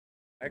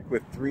Back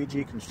with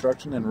 3G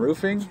Construction and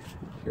Roofing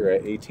here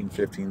at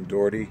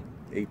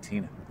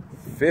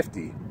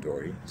 1850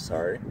 Doherty,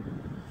 sorry.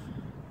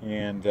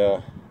 And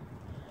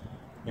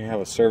we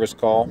have a service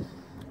call,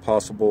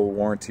 possible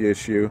warranty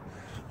issue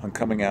on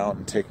coming out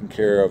and taking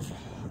care of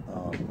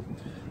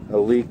a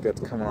leak that's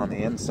coming on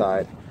the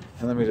inside.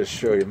 And let me just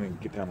show you, let me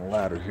get down the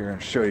ladder here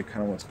and show you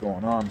kind of what's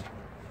going on.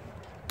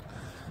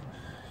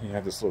 You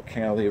have this little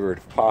cantilever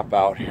to pop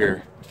out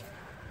here.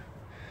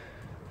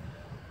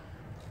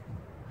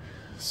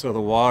 So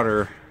the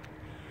water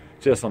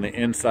just on the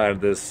inside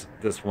of this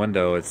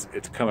window, it's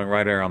coming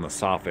right there on the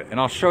soffit. And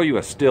I'll show you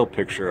a still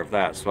picture of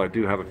that. So I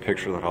do have a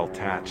picture that I'll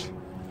attach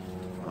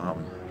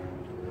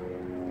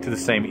to the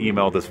same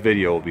email this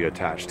video will be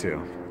attached to.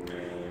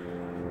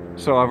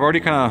 So I've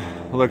already kind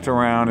of looked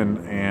around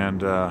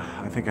and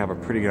I think I have a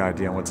pretty good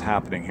idea on what's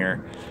happening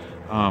here.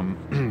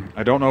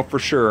 I don't know for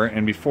sure,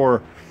 and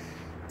before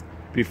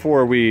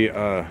we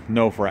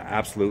know for an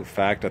absolute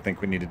fact, I think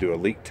we need to do a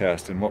leak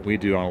test. And what we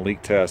do on a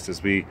leak test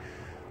is we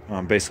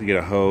basically get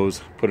a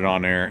hose, put it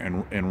on there,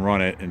 and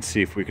run it and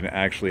see if we can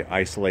actually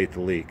isolate the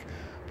leak.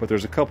 But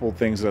there's a couple of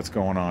things that's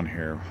going on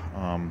here.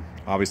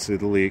 Obviously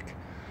the leak,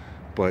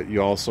 but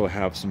you also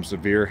have some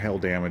severe hail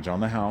damage on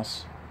the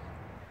house.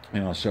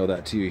 And I'll show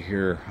that to you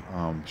here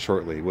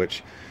shortly,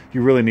 which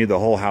you really need the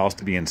whole house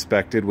to be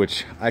inspected,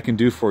 which I can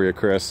do for you,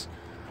 Chris.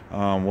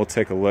 We'll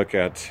take a look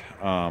at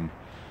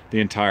the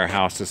entire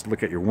house. Just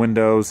look at your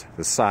windows,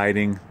 the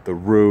siding, the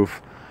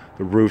roof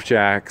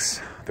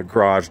jacks, the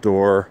garage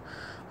door,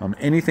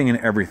 anything and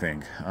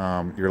everything,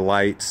 your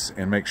lights,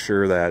 and make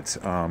sure that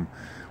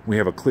we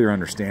have a clear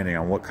understanding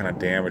on what kind of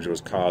damage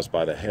was caused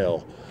by the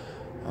hail.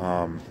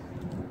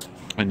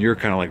 And you're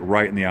kind of like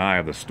right in the eye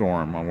of the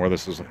storm on where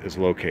this is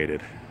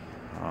located.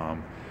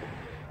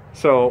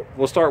 So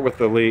we'll start with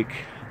the leak.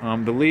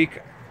 The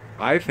leak,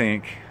 I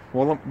think,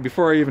 well,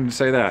 before I even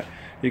say that,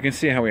 you can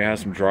see how we have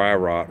some dry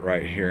rot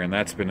right here, and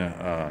that's been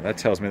that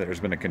tells me that there's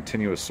been a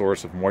continuous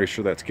source of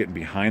moisture that's getting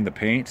behind the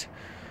paint.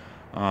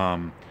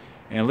 And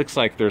it looks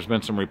like there's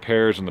been some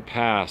repairs in the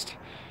past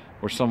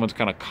where someone's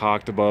kind of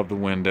caulked above the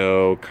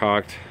window,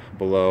 caulked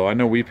below. I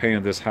know we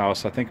painted this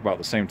house, I think about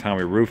the same time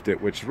we roofed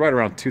it, which is right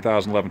around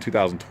 2011,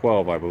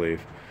 2012, I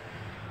believe.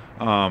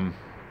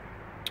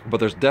 But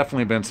there's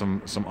definitely been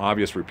some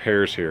obvious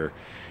repairs here.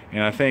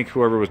 And I think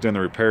whoever was doing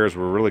the repairs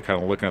were really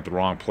kind of looking at the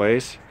wrong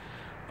place.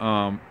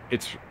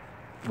 It's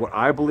what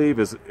I believe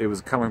is it was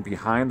coming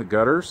behind the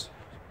gutters,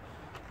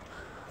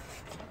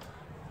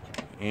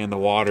 and the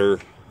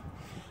water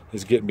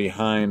is getting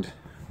behind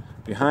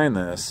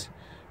this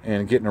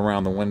and getting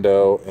around the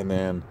window, and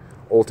then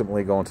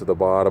ultimately going to the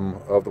bottom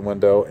of the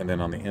window and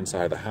then on the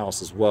inside of the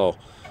house as well.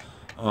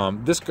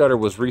 This gutter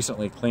was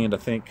recently cleaned. I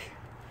think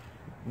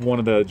one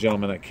of the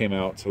gentlemen that came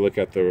out to look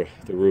at the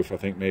roof, I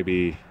think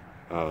maybe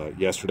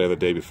yesterday or the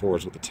day before,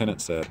 is what the tenant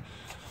said,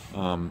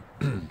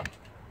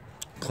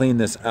 clean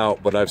this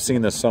out. But I've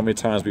seen this so many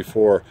times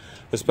before,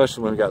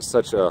 especially when we got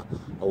such a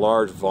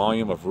large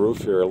volume of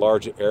roof here, a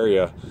large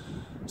area.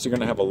 So you're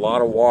going to have a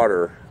lot of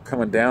water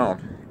coming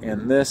down,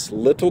 and this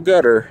little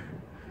gutter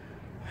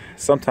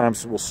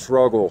sometimes will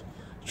struggle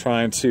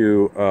trying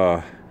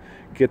to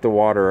get the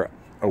water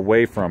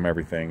away from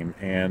everything.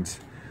 And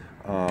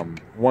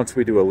once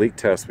we do a leak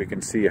test, we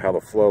can see how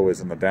the flow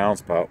is in the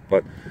downspout.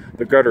 But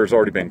the gutter has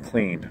already been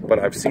cleaned. But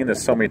I've seen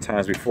this so many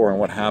times before, and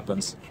what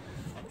happens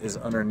is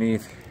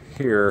underneath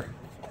here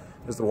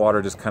is the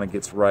water just kind of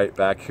gets right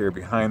back here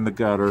behind the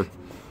gutter,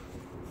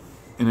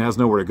 and it has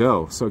nowhere to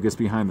go. So it gets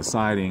behind the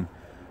siding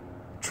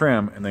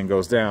trim and then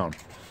goes down.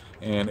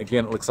 And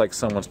again, it looks like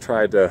someone's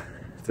tried to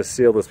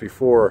seal this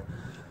before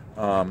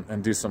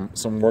and do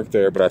some work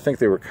there, but I think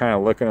they were kind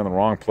of looking in the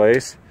wrong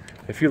place.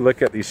 If you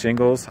look at these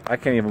shingles, I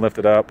can't even lift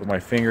it up with my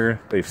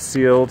finger. They've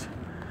sealed.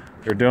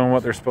 They're doing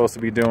what they're supposed to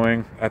be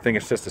doing. I think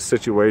it's just a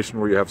situation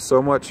where you have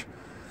so much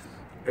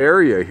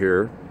area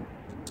here.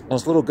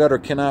 This little gutter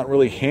cannot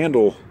really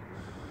handle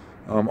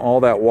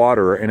all that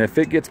water, and if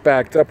it gets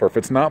backed up or if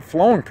it's not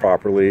flowing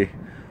properly,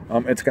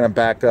 it's going to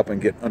back up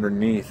and get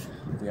underneath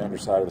the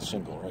underside of the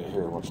shingle right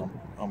here, which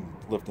I'm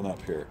lifting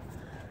up here.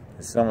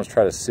 Someone's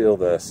trying to seal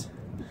this.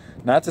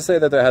 Not to say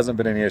that there hasn't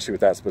been any issue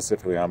with that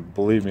specifically.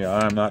 Believe me,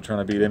 I'm not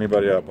trying to beat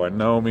anybody up by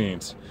no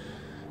means.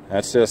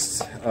 That's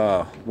just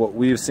what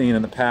we've seen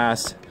in the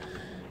past,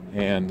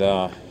 and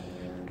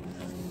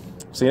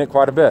seen it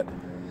quite a bit.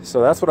 So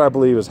that's what I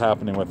believe is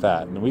happening with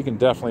that. And we can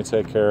definitely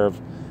take care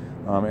of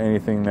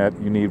anything that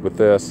you need with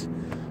this.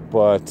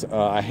 But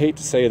I hate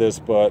to say this,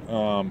 but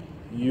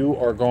you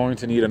are going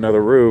to need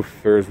another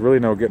roof. There's really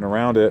no getting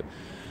around it.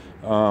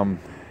 You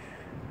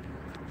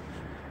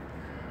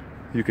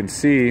can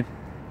see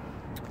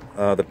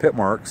the pit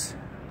marks,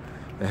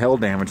 the hail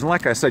damage. And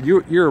like I said,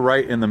 you're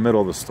right in the middle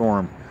of the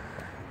storm.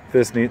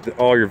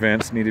 All your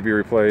vents need to be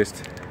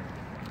replaced.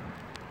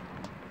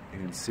 You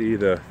can see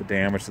the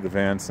damage to the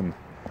vents, and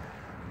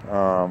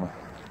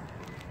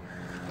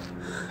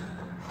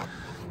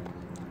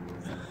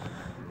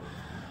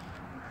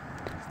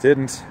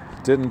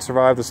didn't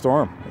survive the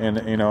storm.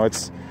 And you know,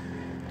 it's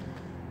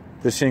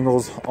the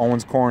shingles,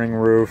 Owens Corning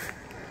roof.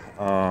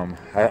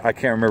 I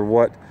can't remember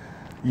what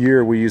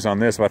year we used on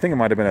this, but I think it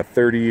might have been a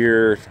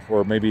 30-year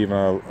or maybe even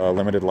a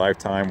limited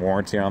lifetime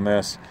warranty on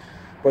this.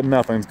 But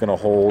nothing's going to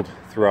hold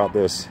throughout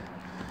this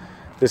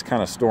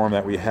kind of storm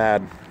that we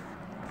had.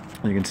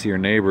 You can see your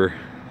neighbor,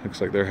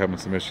 looks like they're having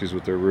some issues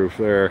with their roof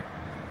there,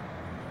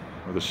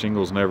 or the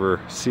shingles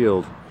never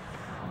sealed.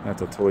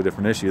 That's a totally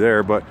different issue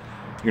there. But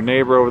your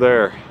neighbor over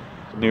there,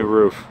 new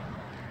roof,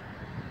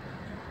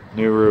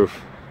 new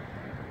roof,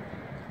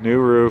 new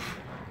roof,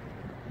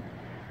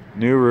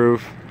 new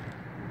roof,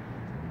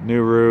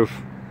 new roof.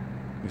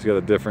 He's got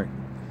the different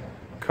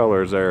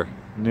colors there.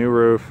 New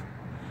roof.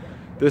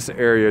 This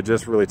area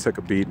just really took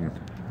a beating.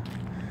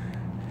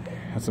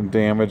 Had some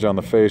damage on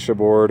the fascia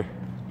board,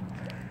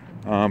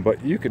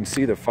 but you can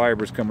see the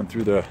fibers coming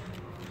through the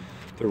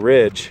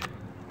ridge,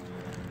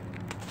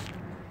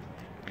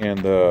 and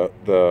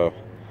the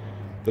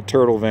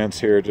turtle vents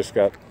here just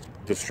got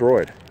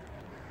destroyed.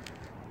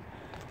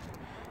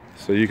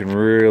 So you can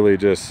really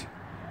just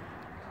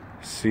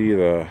see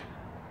the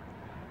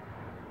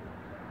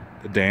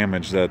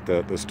damage that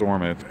the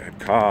storm had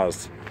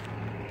caused.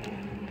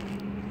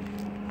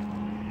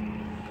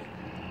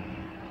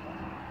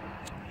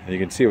 And you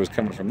can see it was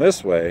coming from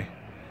this way,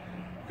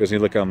 because you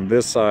look on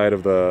this side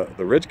of the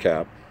ridge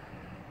cap,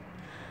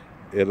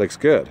 it looks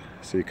good.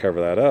 So you cover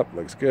that up,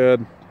 looks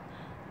good.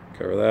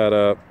 Cover that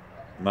up,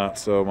 not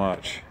so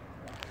much.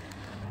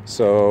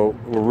 So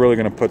we're really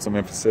going to put some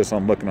emphasis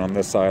on looking on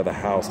this side of the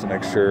house to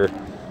make sure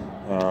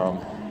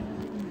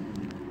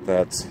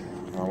that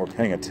we're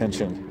paying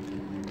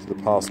attention to the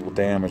possible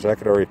damage. I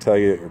could already tell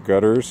you that your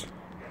gutters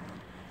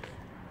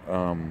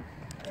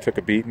took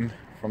a beating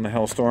from the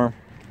hailstorm.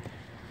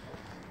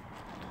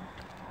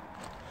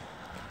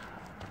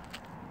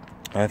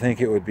 I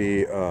think it would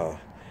be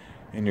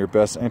in your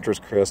best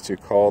interest, Chris, to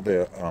call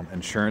the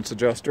insurance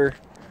adjuster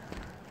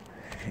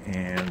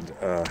and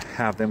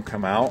have them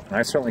come out. And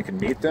I certainly can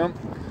meet them,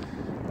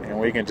 and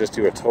we can just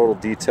do a total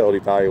detailed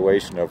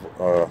evaluation of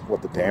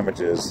what the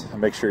damage is and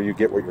make sure you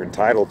get what you're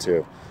entitled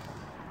to.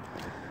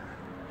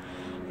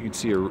 You can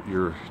see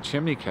your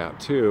chimney cap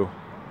too.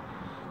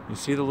 You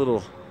see the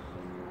little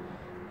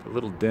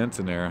dents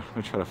in there. Let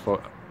me try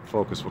to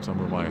focus what's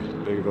under my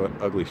big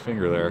ugly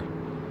finger there.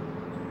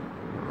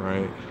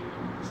 Right,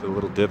 so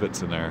little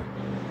divots in there.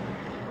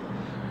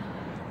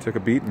 Took a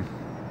beating.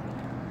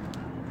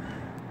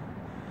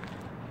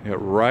 Yeah,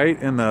 right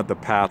in the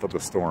path of the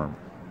storm.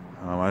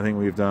 I think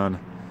we've done,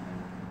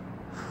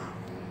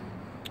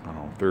 I don't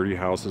know, 30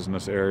 houses in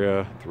this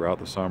area throughout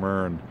the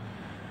summer, and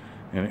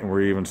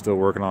we're even still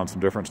working on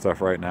some different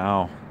stuff right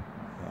now.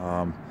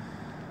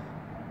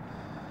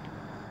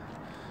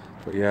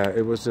 But yeah,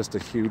 it was just a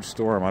huge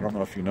storm. I don't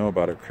know if you know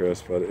about it,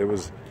 Chris, but it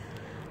was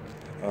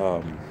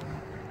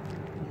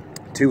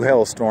 2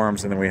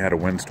 hailstorms, and then we had a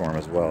windstorm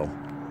as well.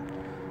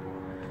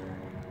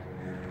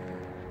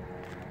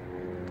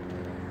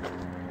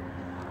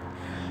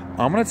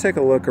 I'm going to take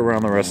a look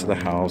around the rest of the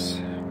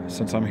house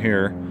since I'm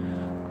here.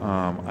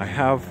 I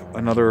have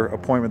another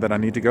appointment that I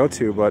need to go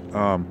to, but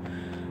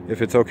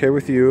if it's okay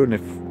with you,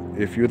 and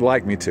if you'd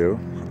like me to,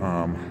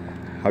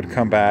 I'd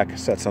come back,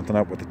 set something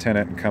up with the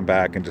tenant, and come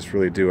back and just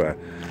really do a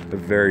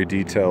very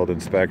detailed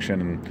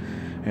inspection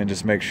and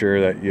just make sure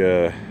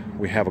that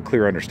we have a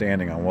clear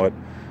understanding on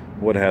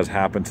what has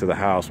happened to the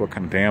house, what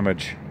kind of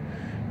damage.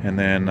 And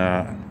then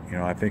you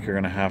know, I think you're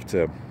going to have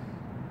to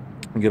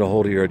get a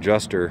hold of your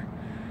adjuster,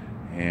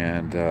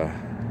 and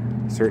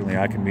certainly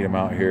I can meet him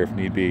out here if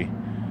need be.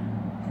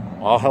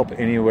 I'll help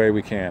any way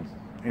we can,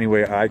 any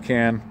way I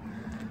can.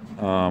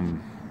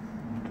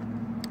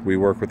 We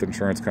work with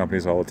insurance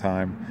companies all the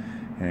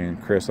time,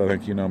 and Chris, I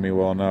think you know me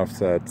well enough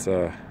that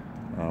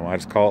I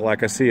just call it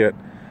like I see it,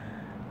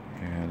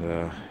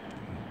 and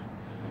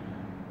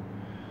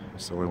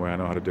it's the only way I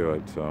know how to do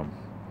it. So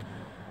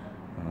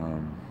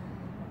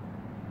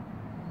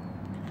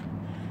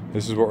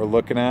this is what we're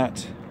looking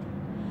at.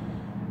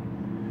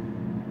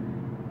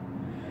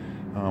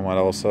 I'd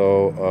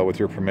also, with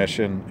your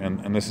permission,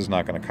 and this is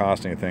not going to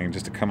cost anything,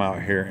 just to come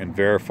out here and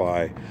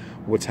verify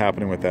what's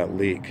happening with that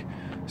leak.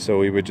 So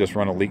we would just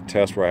run a leak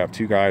test where I have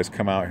 2 guys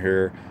come out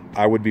here.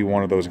 I would be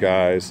one of those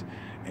guys,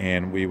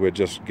 and we would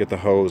just get the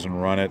hose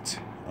and run it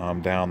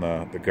down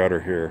the gutter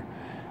here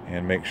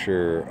and make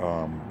sure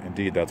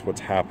indeed that's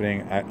what's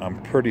happening.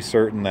 I'm pretty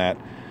certain that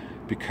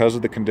because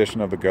of the condition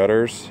of the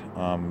gutters,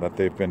 that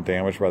they've been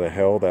damaged by the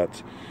hail,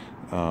 that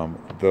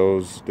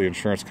the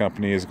insurance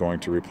company is going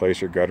to replace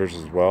your gutters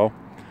as well.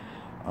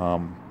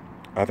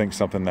 I think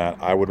something that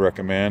I would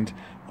recommend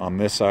on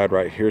this side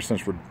right here,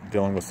 since we're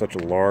dealing with such a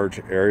large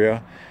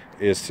area,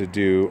 is to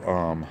do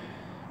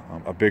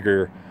a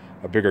bigger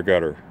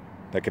gutter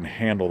that can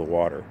handle the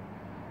water.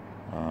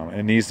 And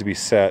it needs to be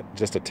set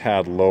just a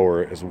tad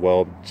lower as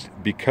well,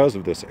 because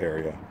of this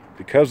area,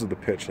 because of the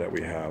pitch that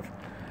we have.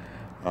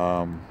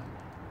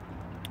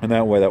 And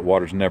that way that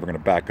water's never going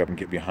to back up and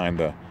get behind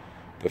the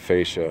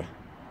fascia.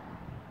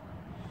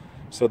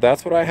 So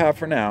that's what I have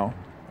for now.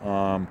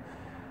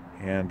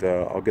 And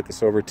I'll get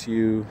this over to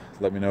you.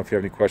 Let me know if you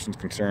have any questions,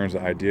 concerns,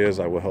 ideas.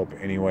 I will help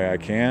any way I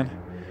can.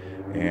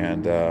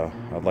 and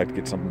I'd like to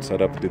get something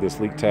set up to do this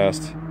leak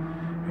test.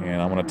 And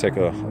I'm going to take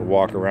a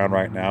walk around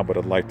right now, but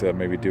I'd like to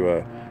maybe do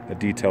a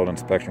detailed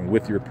inspection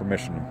with your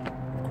permission,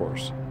 of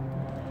course.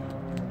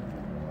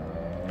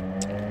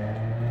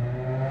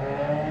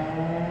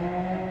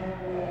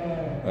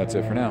 That's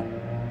it for now.